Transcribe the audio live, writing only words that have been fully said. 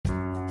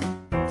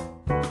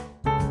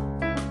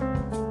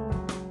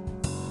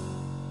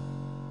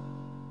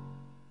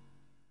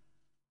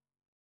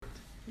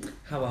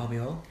How are we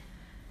all?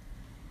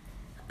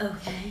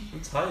 Okay. I'm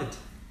tired.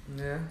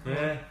 Yeah.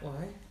 Yeah.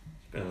 Why?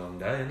 It's been a long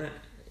day, isn't it?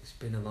 It's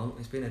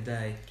been a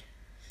day.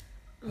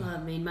 Well, I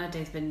mean, my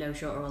day's been no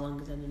shorter or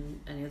longer than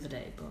any other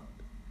day, but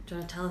do you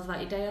want to tell us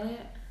about your day,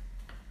 Elliot?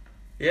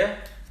 Yeah.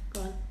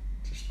 Go on.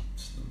 Just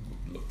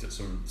looked at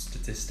some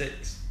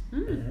statistics.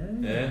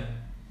 Mm. Yeah.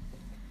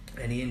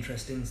 Any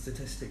interesting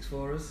statistics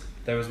for us?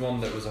 There was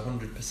one that was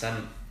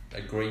 100%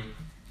 agree.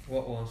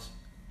 What was?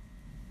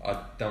 I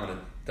don't want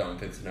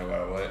people to know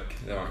where I work.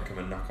 They won't come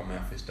and knock on my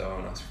office door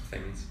and ask for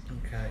things.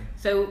 Okay.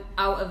 So,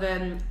 out of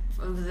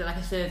was it like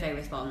a survey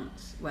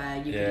response where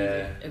you could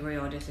either agree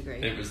or disagree?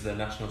 It was the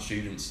National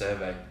Students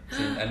Survey. So,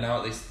 and now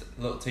at least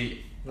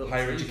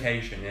higher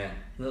education, yeah.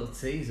 Little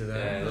teaser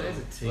there. Yeah, That is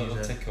a teaser.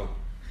 little tickle.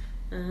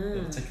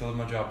 Little tickle of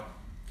my job.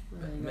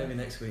 Maybe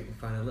next week we'll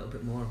find a little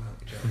bit more about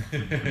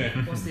your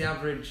job. What's the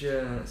average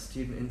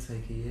student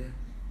intake a year?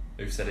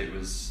 Who said it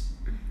was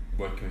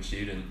working with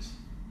students?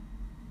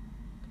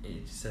 You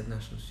just said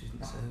National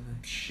Student Survey.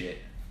 Shit.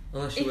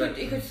 Unless It you could,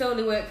 it could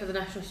solely work for the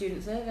National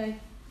Student Survey.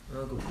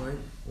 Oh, good point.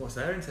 What's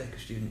their intake of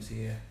students a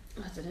year?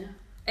 I don't know.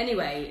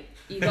 Anyway,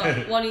 you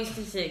got one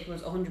statistic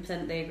was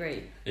 100% they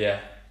agree.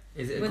 Yeah.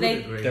 Is it a Were good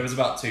they- agree? There was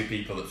about 2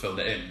 people that filled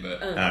it in,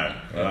 but... Oh.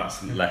 Well,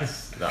 that's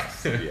less.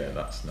 That's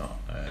that's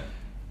not.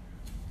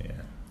 Yeah.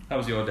 How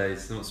was your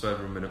days? What's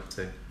everyone been up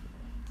to?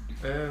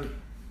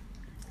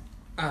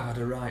 I've had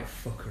a right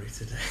fuckery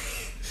today.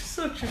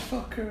 Such a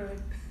fuckery.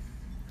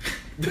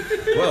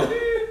 Well,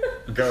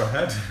 go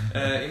ahead.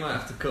 You might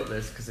have to cut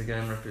this because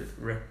again,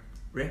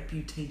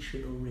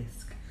 reputational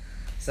risk.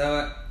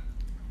 So,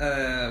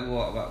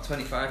 about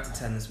 25 to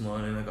 10 this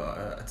morning, I got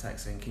a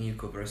text saying, "Can you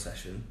cover a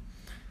session?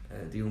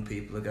 The young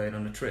people are going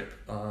on a trip,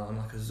 on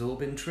like a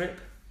Zorbin trip."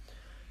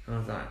 And I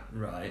was like,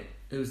 right,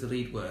 who's the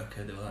lead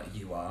worker? They were like,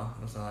 you are.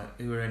 I was like,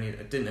 who are any?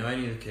 I didn't know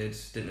any of the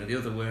kids, didn't know the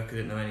other worker,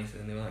 didn't know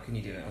anything. They were like, can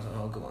you do it? I was like,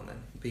 oh, go on then.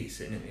 Be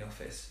sitting in the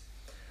office.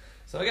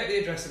 So I get the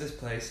address of this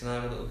place and I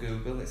have a little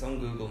Google. It's on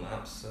Google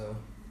Maps, so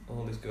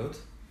all is good.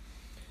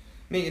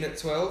 Meeting at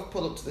 12,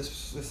 pull up to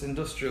this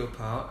industrial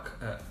park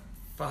at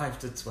 5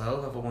 to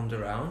 12, have a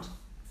wander around.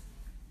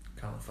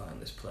 Can't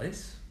find this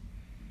place.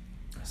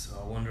 So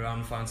I wander around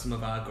and find some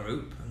of our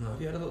group. And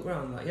have you had a look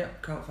around? I'm like,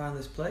 yep, can't find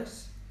this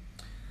place.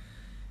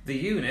 The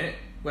unit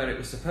where it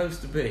was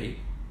supposed to be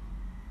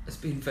has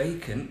been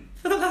vacant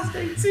for the last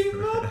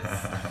 18 months.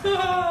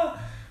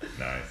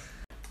 Nice.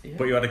 Yeah.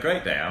 But you had a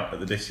great day out at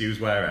the disused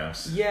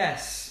warehouse.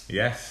 Yes.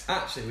 Yes.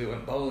 Actually, we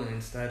went bowling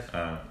instead.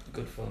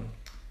 Good fun.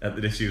 At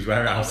the disused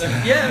warehouse.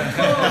 Yeah, of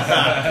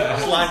course.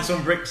 Just lined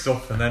some bricks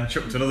up and then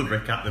chucked another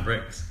brick at the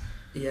bricks.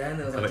 Yeah, and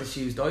there was like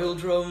disused oil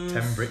drums.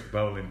 10 brick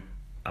bowling.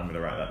 I'm gonna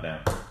write that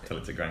down. Tell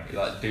it to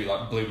grandkids. Do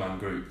like Blue Man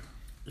Group.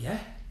 Yeah.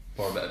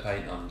 Pour a bit of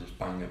paint on and just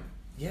bang them.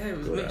 Yeah, it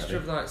was Good a mixture idea.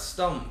 of like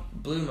Stomp,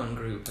 Blue Man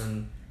Group,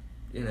 and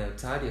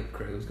Tidy Up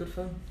Crew. It was good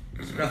fun.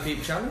 Scrap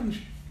Heap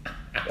Challenge.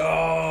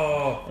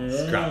 Oh!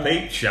 Scrap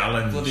heap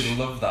challenge. Bloody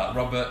love that.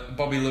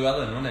 Bobby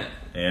Llewellyn, wasn't it?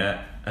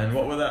 Yeah. And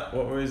what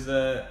was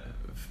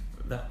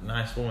that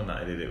nice woman that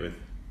I did it with?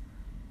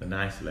 The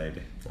nice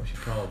lady. What's she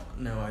called?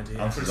 No idea.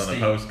 Answers on a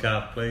Christine.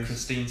 postcard, please.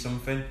 Christine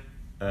something.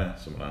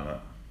 Something like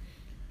that.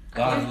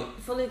 I just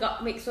fully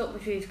got mixed up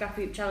between Scrap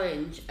Heap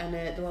Challenge and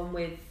the one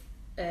with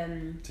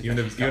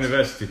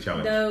University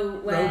challenge. no,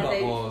 where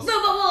Robot Wars.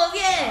 Robot Wars,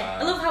 yeah.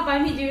 I love how by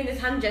me doing this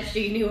hand gesture,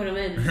 you knew what I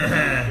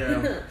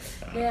meant.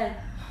 Yeah.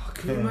 Oh,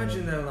 can you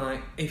imagine though,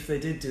 like, if they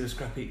did do a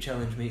Scrap Heap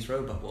Challenge meets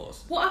Robot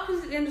Wars? What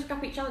happens at the end of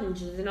Scrap Heap Challenge?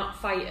 Do they not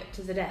fight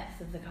to the death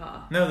of the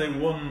car? No, they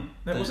won.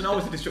 No, it wasn't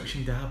always a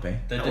Destruction Derby.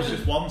 That was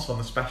just once on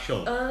the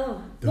special.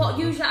 Oh, what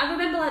usually? I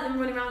remember like them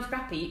running around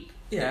Scrap Heap,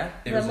 Yeah.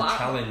 It was a Then what-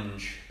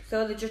 challenge.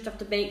 so they just have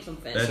to make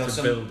something. They had to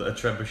some- build a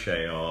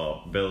trebuchet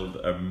or build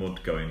a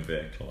mud-going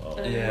vehicle.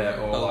 Or Yeah,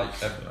 or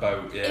like a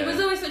boat, yeah. It was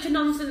always such a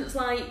nonsense,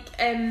 like,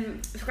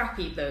 Scrap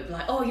Heap though.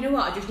 Like, oh, you know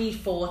what? I just need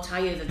 4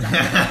 tyres exactly.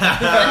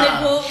 And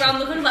they'd walk around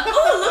the corner like,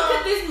 oh, look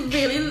at this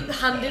really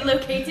handy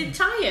located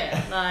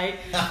tyre. Like,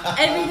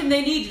 everything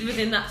they needed was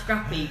in that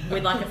Scrap Heap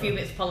with like a few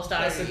bits of polystyrene.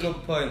 That's a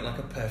good point, like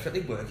a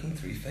perfectly working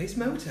 3-phase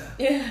motor.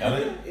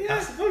 Yeah.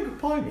 That's a very good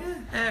point.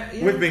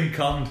 Yeah. We've been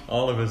conned,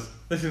 all of us.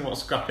 This is what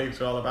scrap heaps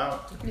are all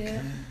about.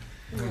 Yeah.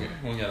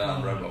 We'll get that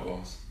on Robot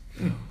Wars.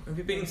 Have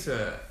you been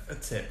to a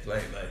tip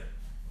lately?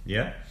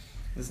 Yeah.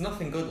 There's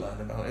nothing good lying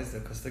about, is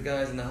there? Because the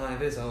guys in the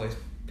high-vis always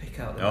pick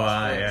out the Oh,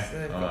 best yeah.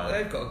 bits. Oh,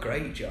 They've got a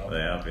great job.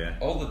 They have, yeah.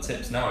 All the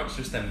tips now, it's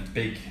just them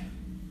big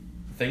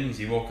things.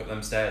 You walk up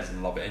them stairs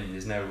and lob it in.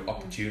 There's no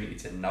opportunity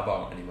to nab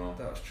out anymore.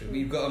 That's true.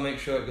 You've got to make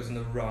sure it goes in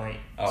the right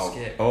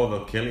skip. Oh,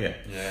 they'll kill you.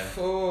 Yeah.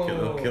 Oh.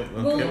 They'll kill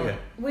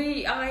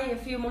you. A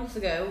few months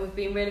ago, we've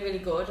been really, really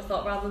good. I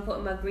thought rather than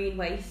putting my green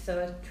waste, so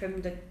I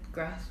cut the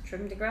grass,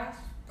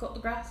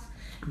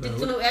 did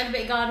something, we had a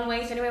bit of garden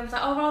waste anyway. I was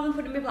like, oh, rather than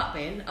putting it in my black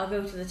bin, I'll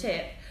go to the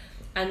tip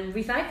and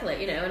recycle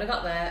it, and I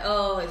got there,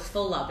 oh, it's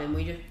full lab bin,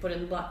 we just put it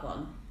in the black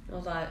one. I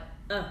was like,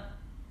 oh,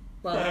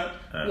 well,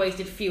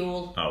 wasted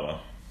fuel. Oh,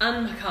 well.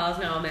 And my car's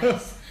now a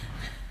mess.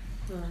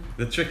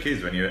 The trick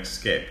is when you're at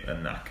skip,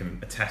 and I can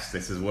attest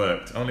this has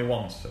worked only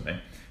once for me,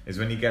 is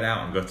when you get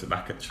out and go to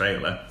back at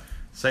trailer,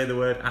 say the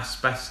word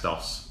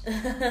asbestos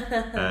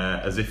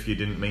as if you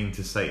didn't mean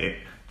to say it.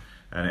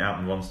 And it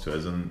happened once to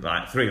us, and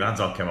like 3 lads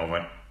all came over and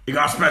went, "You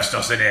got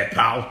asbestos in here,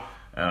 pal?"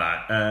 And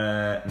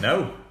I'm like,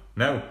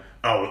 no.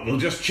 "Oh, we'll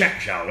just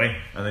check, shall we?"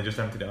 And they just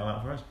emptied it all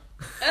out for us.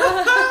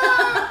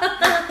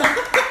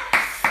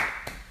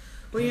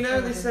 Well, you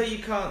know, they say you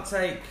can't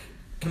take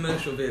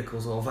commercial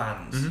vehicles or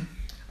vans. Mm-hmm.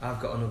 I've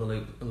got another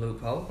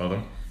loophole. Well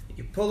done.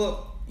 You pull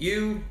up,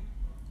 you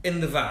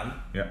in the van,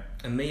 Yeah.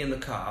 and me in the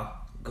car,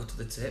 go to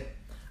the tip.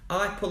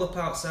 I pull up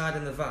outside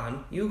in the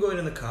van, you go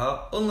in the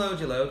car, unload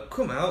your load,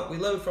 come out, we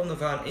load from the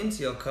van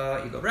into your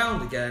car, you go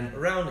round again,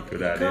 around again. Good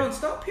you idea. Can't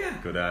stop you.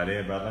 Good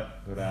idea, brother.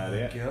 Good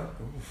idea. Yeah.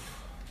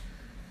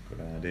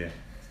 Good idea.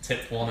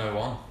 Tip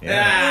 101.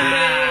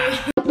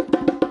 Yeah.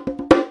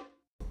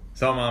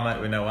 Saw my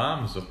mate with no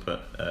arms up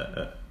at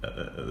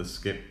the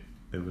skip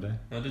the other day.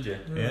 Oh, did you?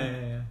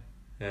 Yeah.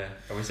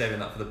 Are we saving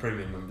that for the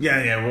premium members?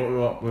 Yeah, we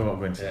won't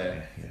go into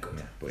that. Yeah.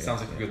 But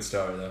Sounds like a good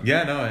story though.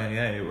 Yeah, no,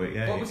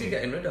 yeah. What was he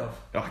getting rid of?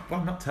 Oh,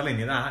 well, I'm not telling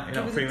you that. You're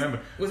not Was free it- member.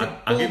 was it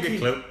I'll give you a bulky?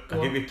 clue. Go I'll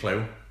on. give you a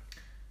clue.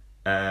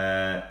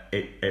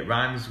 It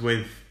rhymes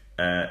with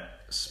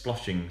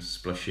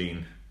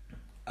splashing.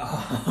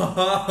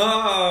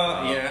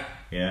 Oh, yeah.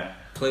 Yeah.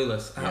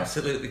 Clueless. Yeah.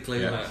 Absolutely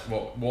clueless.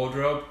 What,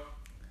 wardrobe?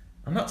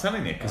 I'm not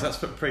telling you because that's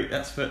for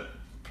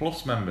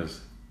plus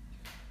members.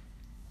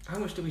 How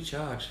much do we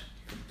charge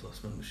for the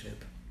Plus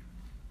membership?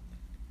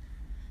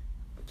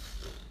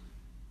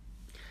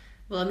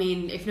 Well, I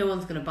mean, if no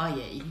one's going to buy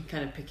it, you can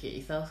kind of pick it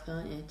yourself,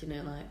 can't you? Do you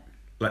know, like...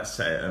 Let's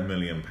say £1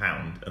 million,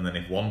 and then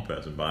if one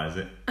person buys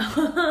it,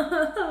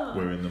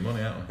 we're in the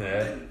money, aren't we?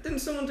 Yeah. Didn't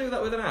someone do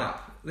that with an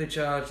app? They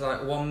charge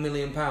like £1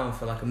 million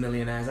for like a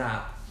millionaire's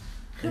app.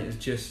 And it was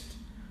just,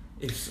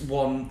 if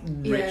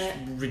one rich, Yeah.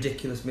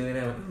 ridiculous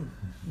millionaire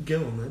went, go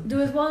on then. There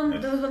was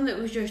one that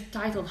was just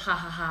titled "Ha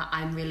ha ha,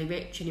 I'm really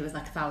rich," and it was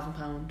like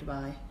 £1,000 to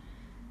buy.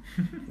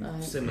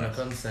 Like, Similar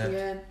concept.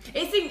 yeah,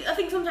 I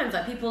think sometimes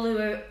like people who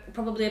are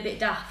probably a bit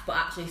daft but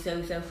actually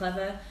so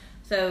clever.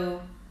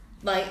 So,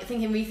 like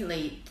thinking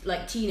recently,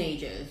 like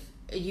teenagers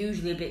are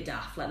usually a bit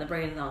daft, like their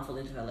brains aren't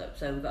fully developed,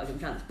 so we've got to give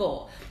them a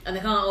chance. And they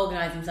can't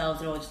organise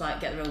themselves or just like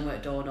get their own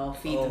work done or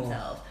feed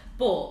themselves.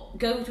 But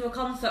go to a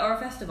concert or a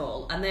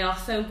festival, and they are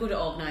so good at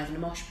organising a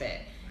mosh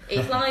pit.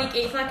 It's like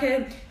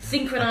a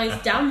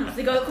synchronised dance.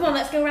 They go, "Come on,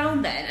 let's go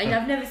around then." And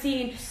I've never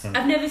seen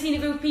a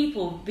group of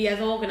people be as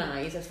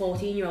organised as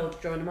 14-year-olds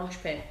during a mosh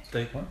pit.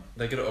 They're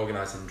good at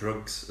organising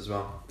drugs as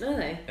well. Are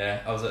they?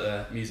 Yeah, I was at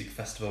a music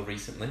festival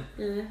recently.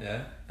 Yeah.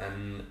 Yeah,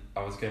 and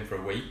I was going for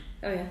a week,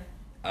 Oh yeah.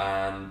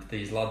 and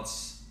these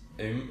lads,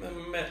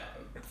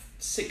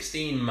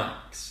 16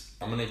 max.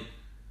 I'm gonna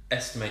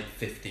estimate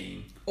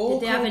 15. All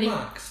Did they have called any-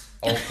 Max.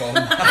 All called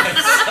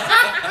Max.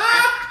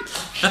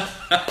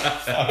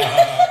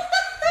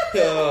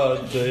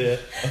 Oh dear.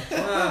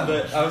 Wow.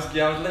 But I was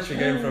literally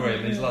going for a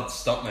week, and these lads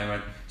stopped me and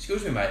went,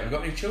 "Excuse me, mate, have we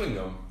got any chewing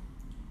gum?"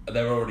 And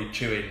they were already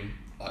chewing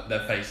like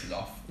their faces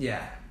off.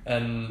 Yeah.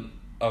 And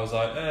I was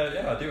like,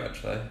 "Yeah, I do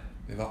actually."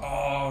 They're like,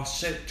 "Oh,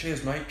 shit,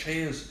 cheers, mate,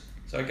 cheers."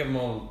 So I gave them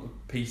all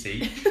a piece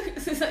each.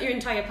 So it's like your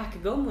entire pack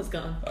of gum was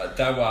gone.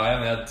 Don't worry,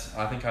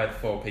 I think I had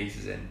 4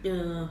 pieces in.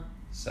 Yeah.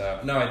 So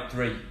no, I had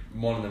 3.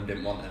 One of them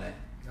didn't want any.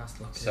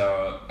 That's lucky.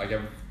 So I gave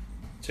them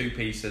 2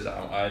 pieces.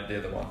 I had the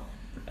other one,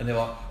 and they're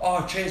like,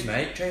 "Oh, cheers,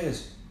 mate,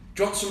 cheers.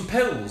 Do you want some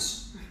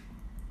pills?"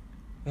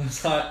 I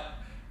was like,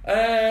 "No,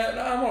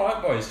 I'm all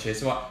right, boys. Cheers."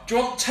 So I'm like, "Do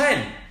you want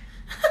 10?"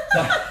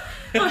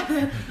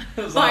 I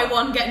was Buy like,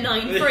 one, get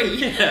 9 free.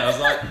 Yeah, I was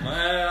like,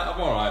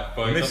 I'm all right,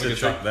 boys. You missed have a the good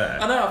trick time." there.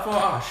 I know. I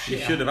thought, oh You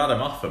shit. should have had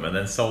them off them and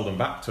then sold them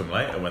back to them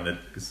later when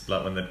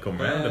they'd come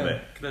round a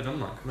bit. Could have done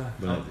that. Could have.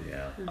 Bloody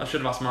hell. I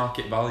should have asked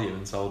market value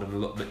and sold them a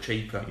little bit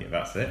cheaper. Yeah,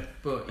 that's it.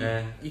 But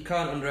you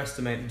can't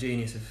underestimate the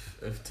genius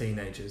of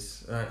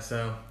teenagers. Right,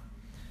 so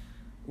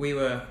we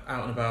were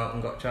out and about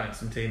and got chatting to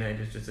some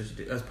teenagers just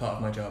as part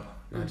of my job.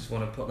 I just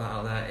want to put that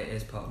out there, it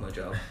is part of my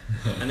job.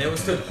 And they were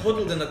stood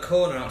huddled in the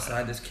corner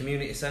outside this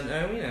community centre,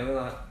 and we're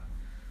like,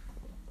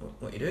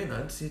 "What are you doing,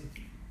 lads? You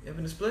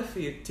having a spliff? Are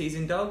you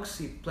teasing dogs?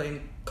 Are you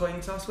playing coin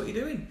toss? What are you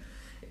doing?"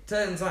 It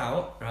turns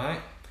out,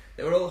 right,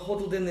 they were all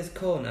huddled in this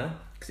corner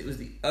because it was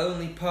the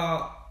only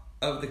part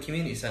of the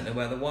community centre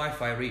where the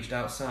Wi-Fi reached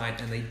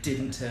outside and they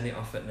didn't turn it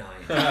off at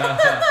night. So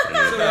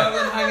rather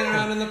than hanging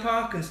around in the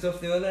park and stuff,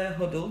 they were there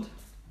huddled.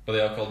 But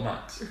they are called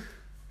Max.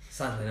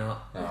 Sadly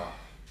not. Oh,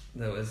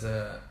 There was,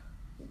 I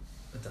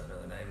don't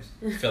know the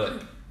names.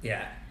 Philip.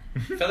 Yeah.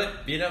 Philip,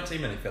 you don't see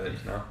many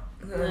Philips now.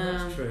 No,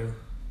 that's true.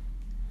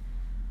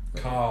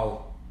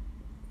 Carl.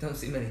 Don't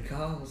see many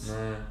Carls.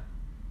 No.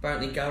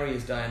 Apparently Gary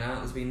is dying out.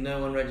 There's been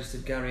no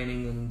unregistered Gary in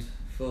England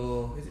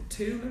for, is it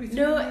 2, maybe 3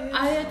 No, years?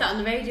 I heard that on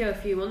the radio a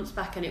few months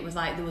back, and it was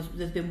like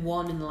there's been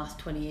one in the last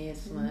 20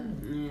 years. Like,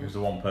 There was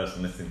the one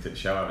person listening to the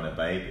show having a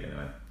baby and they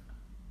went,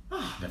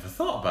 "Oh, I never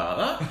thought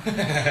about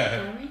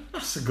that.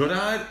 That's a good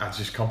idea. I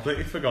just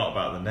completely forgot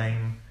about the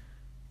name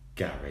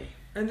Gary."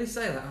 And they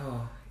say that,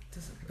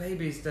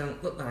 babies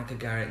don't look like a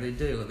Gary. They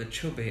do. They're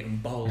chubby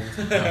and bold.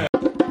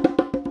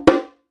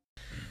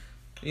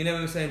 You know,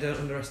 we were saying don't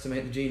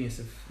underestimate the genii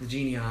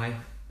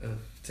of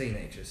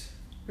teenagers.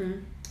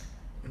 Mm.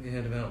 Have you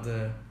heard about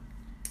the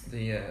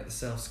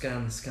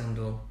self-scan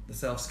scandal? The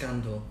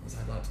self-scandal, as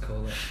I'd like to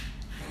call it.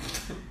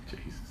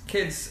 Jesus.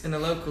 Kids in a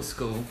local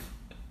school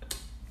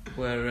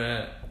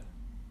were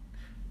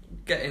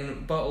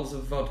getting bottles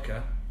of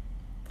vodka,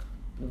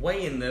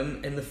 weighing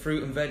them in the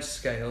fruit and veg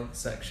scale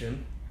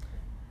section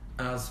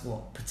as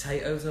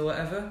potatoes or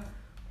whatever,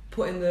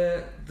 putting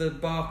the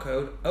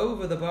barcode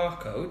over the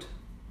barcode,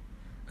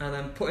 and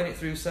then putting it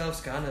through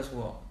self-scan as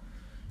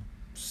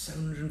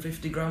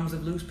 750 grams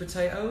of loose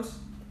potatoes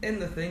in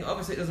the thing.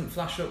 Obviously it doesn't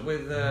flash up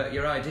with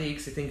your ID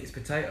because they think it's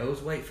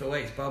potatoes. Wait for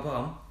weights, bob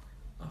on,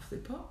 off they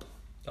pop.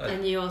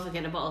 And you also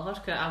get a bottle of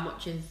vodka. How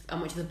much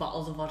is the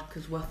bottles of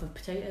vodka's worth of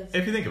potatoes?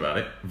 If you think about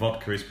it,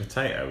 vodka is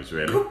potatoes,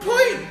 really. Good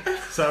point.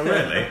 So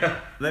really,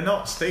 they're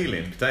not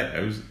stealing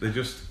potatoes. They're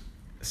just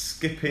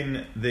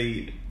skipping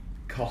the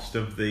cost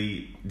of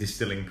the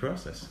distilling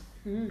process.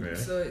 Really.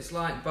 So it's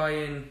like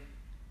buying.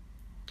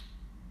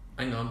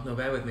 Hang on, no,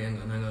 bear with me. Hang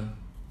on.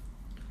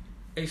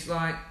 It's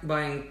like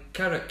buying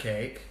carrot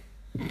cake,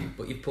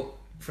 but you put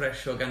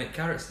fresh organic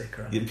carrot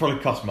sticker on. It'd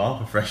probably cost more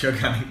for fresh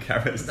organic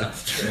carrots.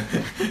 That's true.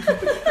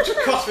 It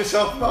should cost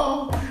myself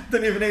more.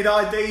 Don't even need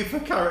ID for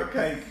carrot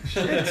cake.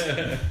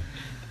 Shit.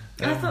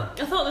 I thought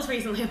this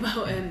recently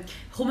about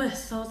hummus.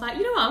 So I was like,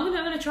 you know what, I'm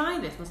gonna try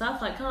this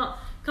myself. Like, can't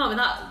be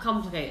that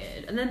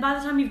complicated. And then by the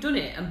time you've done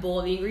it and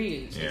bought the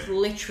ingredients, it's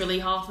literally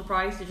half the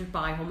price to just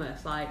buy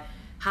hummus. Like,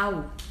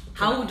 how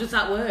does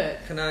that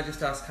work? Can I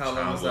just ask how long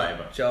Child has that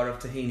labour. jar of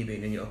tahini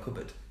been in your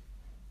cupboard?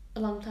 A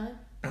long time.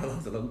 How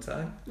long's a long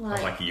time?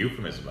 That's like a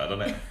euphemism,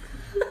 doesn't it?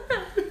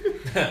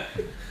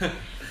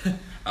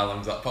 How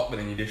long's that pot been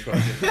in your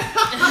dishwasher?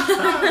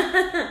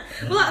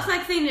 Well, that's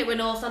like thing that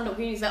when all stand-up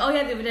comedians say, oh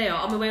yeah, the other day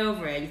on my way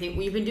over here, and you think,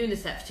 well, you've been doing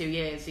this set for 2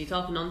 years, so you're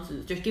talking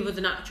nonsense. Just give us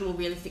an actual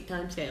realistic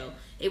timescale.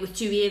 It was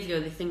 2 years ago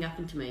this thing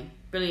happened to me.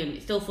 Brilliant.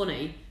 It's still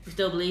funny. We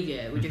still believe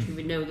you. We just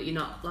even know that you're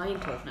not lying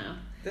to us now.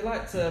 They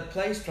like to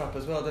play strap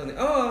as well, don't they?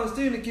 Oh, I was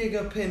doing a gig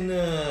up in,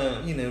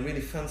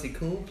 really fancy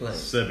cool place.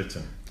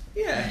 Surbiton.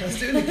 Yeah, I was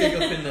doing a gig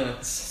up in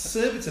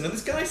Surbiton, and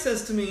this guy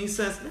says to me, he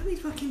says, no, he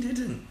fucking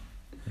didn't.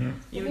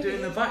 You were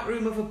doing the back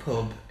room of a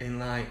pub in,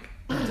 like,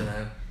 I don't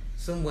know,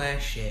 somewhere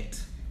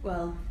shit.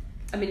 Well,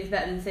 I mean, it's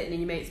better than sitting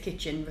in your mate's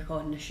kitchen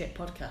recording a shit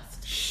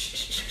podcast.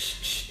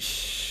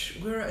 Shh.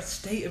 We're at a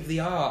state of the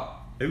art.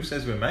 Who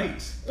says we're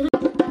mates?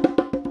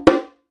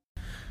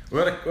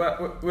 We've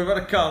had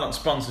a call on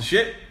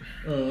sponsorship.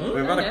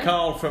 We've had a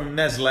call from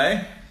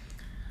Nestle.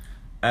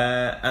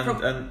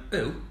 And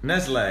who?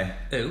 Nestle.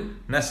 Who?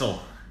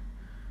 Nestle.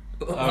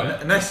 Oh,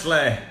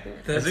 Nestle.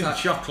 The As in type-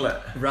 chocolate.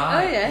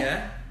 Right, Oh,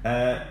 yeah.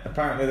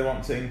 Apparently they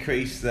want to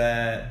increase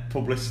their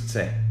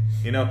publicity.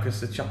 You know, because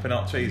they're chopping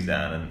all trees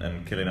down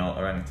and killing all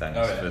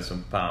orangutans for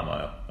some palm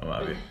oil or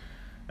what have you.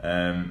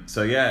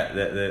 So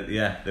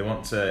they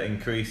want to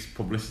increase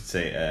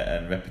publicity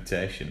and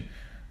reputation,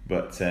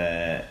 but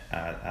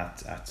I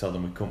told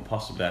them we couldn't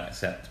possibly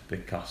accept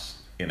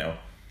because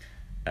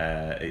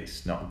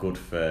it's not good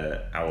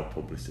for our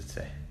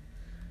publicity.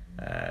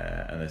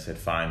 And they said,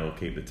 fine, we'll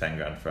keep the 10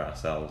 grand for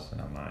ourselves.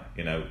 And I'm like,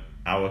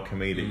 our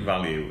comedic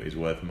value is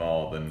worth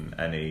more than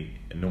any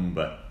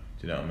number.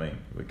 Do you know what I mean?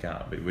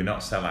 We're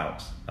not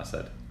sellouts, I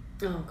said.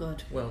 Oh,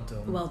 good. Well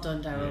done. Well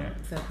done, Daryl. Yeah.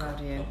 I'm so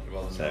proud of you.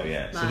 So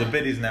so the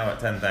bid is now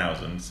at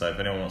 10,000. So if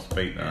anyone wants to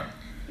beat that,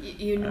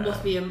 You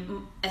must be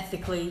an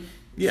ethically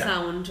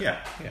sound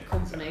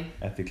company.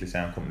 Ethically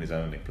sound companies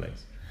only,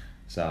 please.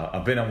 So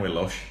I've been on with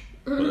Lush,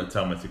 but they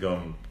told me to go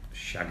and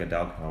shag a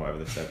dog or whatever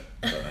they said.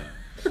 I don't know.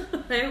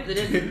 I hope they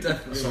didn't.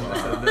 Definitely. Something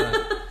like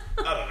that.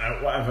 I don't know,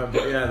 whatever.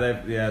 But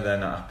they're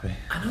not happy.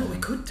 I know what we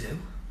could do,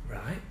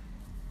 right?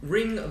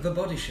 Ring the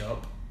body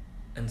shop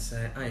and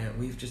say,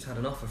 we've just had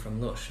an offer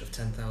from Lush of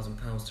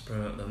 £10,000 to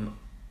promote them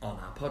on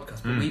our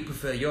podcast, but we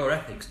prefer your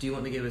ethics. Do you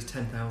want to give us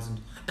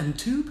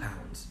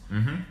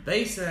 £10,002?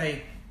 They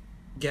say,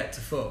 get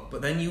to fuck,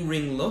 but then you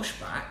ring Lush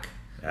back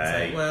and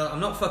say, well, I'm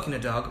not fucking a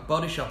dog.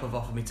 Body shop have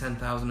offered me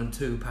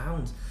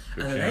 £10,002,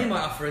 and then they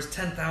might offer us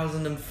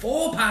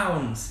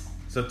 £10,004.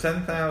 So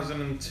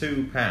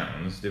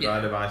 £10,002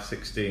 divided by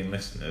 16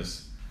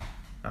 listeners,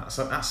 that's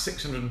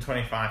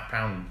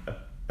 £625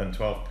 and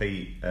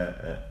 12p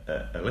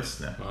a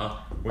listener,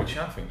 which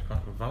I think is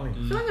quite good value.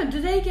 So hang on,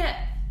 do they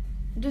get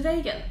the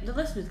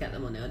listeners get the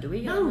money, or do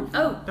we get the money?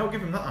 Oh, don't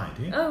give them that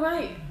idea. Oh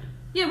right,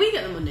 yeah, we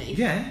get the money.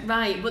 Yeah,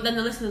 right, but then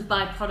the listeners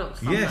buy products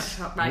from that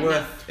shop, right?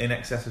 Worth in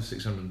excess of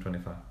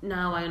 625.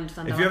 Now I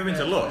understand. If you've ever been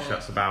to Lush,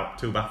 that's about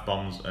 2 bath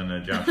bombs and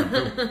a jar of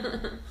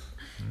shampoo.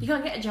 You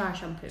can't get a jar of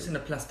shampoo. It's in a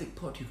plastic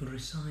pot you can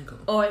recycle.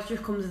 Or it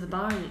just comes as a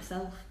bar in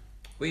itself.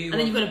 And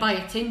then you've got to buy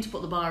a tin to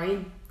put the bar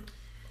in.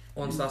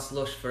 Once asked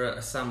Lush for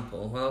a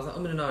sample. Well, I was like,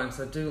 I'm annoying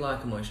because I do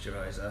like a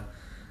moisturiser.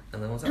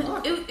 And then I was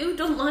like, who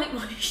doesn't like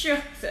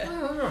moisturiser?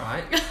 Oh,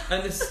 alright.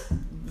 And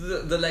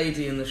the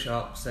lady in the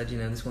shop said,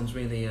 this one's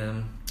really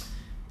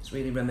it's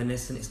really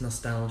reminiscent, it's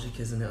nostalgic,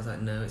 isn't it? I was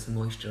like, no, it's a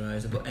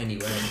moisturiser. But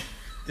anyway,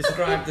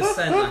 described the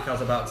scent like I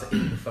was about to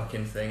eat the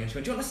fucking thing. And she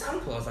went, do you want a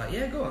sample? I was like,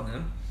 yeah, go on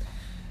then.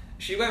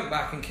 she went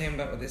back and came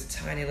back with this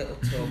tiny little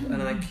tub,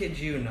 and I kid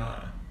you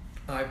not,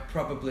 I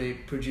probably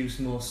produced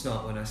more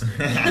snot when I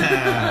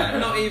started.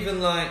 Not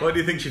even like... What do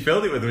you think she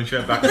filled it with when she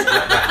went back?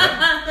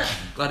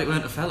 Glad it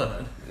weren't a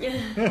fella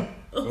then.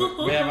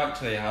 I've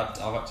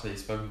actually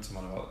spoken to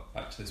someone about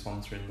actually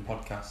sponsoring the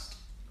podcast.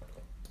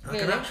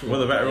 Like an actual... Well,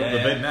 they're better up the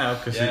Yeah. bid now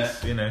because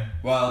it's, you know,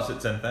 Well, it's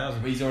at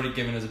 10,000. he's already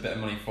given us a bit of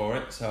money for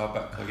it, so I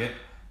better plug it.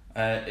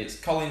 It's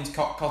Colin's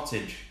Cock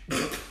Cottage.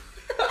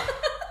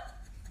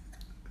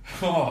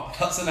 Oh,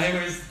 that's the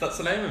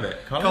name of it.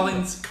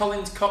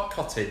 Colin's Cock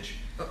Cottage.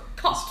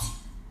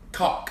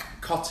 Cock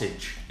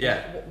Cottage.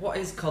 Yeah. What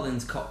is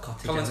Colin's Cock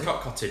Cottage? Colin's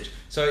Cock Cottage.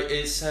 So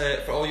it's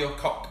for all your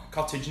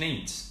cottage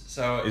needs.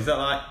 So Is that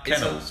like it's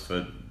kennels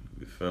for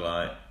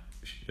like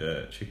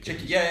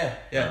chickens? Yeah.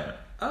 Right.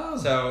 Oh.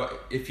 So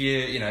if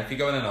you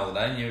go on an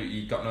holiday and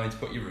you've got nowhere to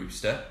put your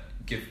rooster,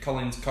 give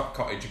Colin's Cock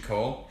Cottage a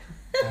call,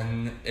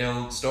 and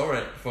he'll store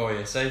it for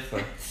you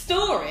safely.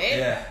 Store it?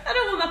 Yeah. I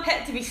don't want my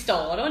pet to be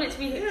stored. I want it to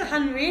be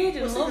hand-reared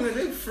and What's he loved. going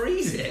to do?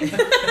 Freeze it?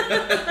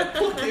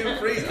 Pluck it and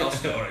freeze it. I'll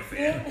store it for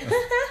you.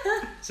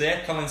 So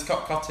yeah, Colin's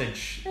Cock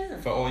Cottage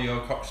for all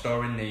your cock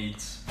storing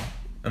needs.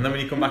 And then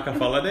when you come back off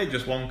holiday,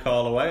 just one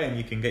call away and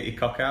you can get your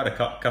cock out of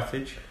Cock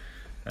Cottage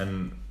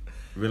and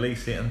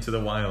release it into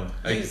the wild.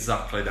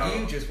 Exactly that.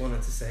 You just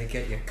wanted to say,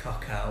 get your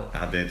cock out.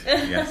 I did.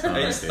 Yes, I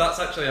did. That's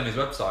actually on his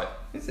website.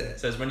 Is It it?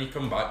 says when you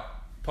come back,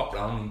 pop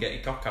round and get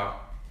your cock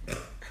out.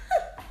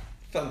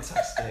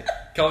 Fantastic.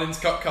 Colin's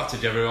Cock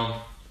Cottage, everyone.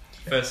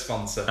 First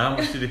sponsor. How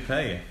much did he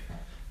pay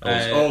you?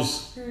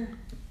 Us.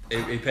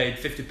 He paid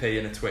 50p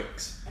and a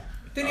Twix.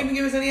 Didn't even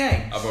give us any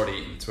eggs. I've already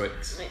eaten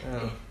Twix.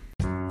 Oh.